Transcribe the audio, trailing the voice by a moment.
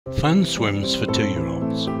Fun swims for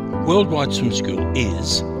 2-year-olds. Worldwide Swim School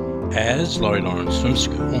is, as Laurie Lawrence Swim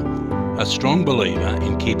School, a strong believer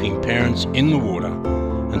in keeping parents in the water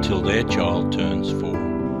until their child turns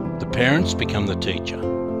 4. The parents become the teacher.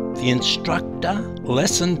 The instructor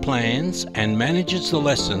lesson plans and manages the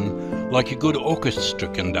lesson like a good orchestra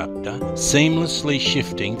conductor, seamlessly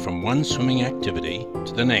shifting from one swimming activity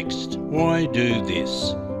to the next. Why do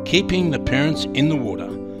this? Keeping the parents in the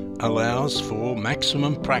water allows for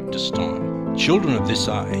maximum practice time. Children of this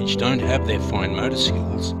age don't have their fine motor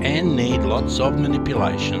skills and need lots of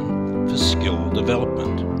manipulation for skill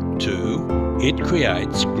development. 2. It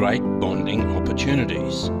creates great bonding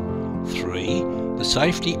opportunities. 3. The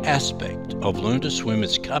safety aspect of Learn to Swim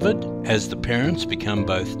is covered as the parents become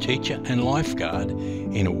both teacher and lifeguard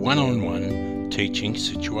in a one-on-one teaching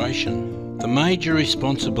situation. The major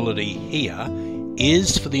responsibility here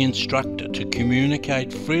is for the instructor to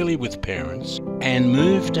communicate freely with parents and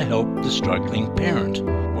move to help the struggling parent,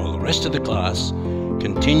 while the rest of the class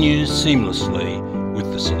continues seamlessly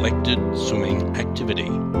with the selected swimming activity.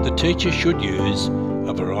 The teacher should use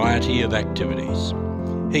a variety of activities.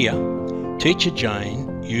 Here, Teacher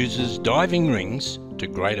Jane uses diving rings to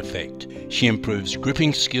great effect. She improves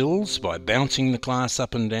gripping skills by bouncing the class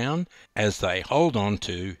up and down as they hold on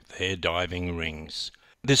to their diving rings.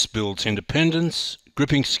 This builds independence,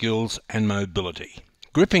 gripping skills and mobility.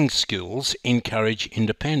 Gripping skills encourage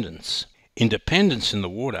independence. Independence in the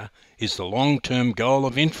water is the long-term goal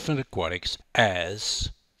of infant aquatics,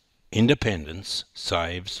 as independence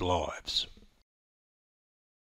saves lives.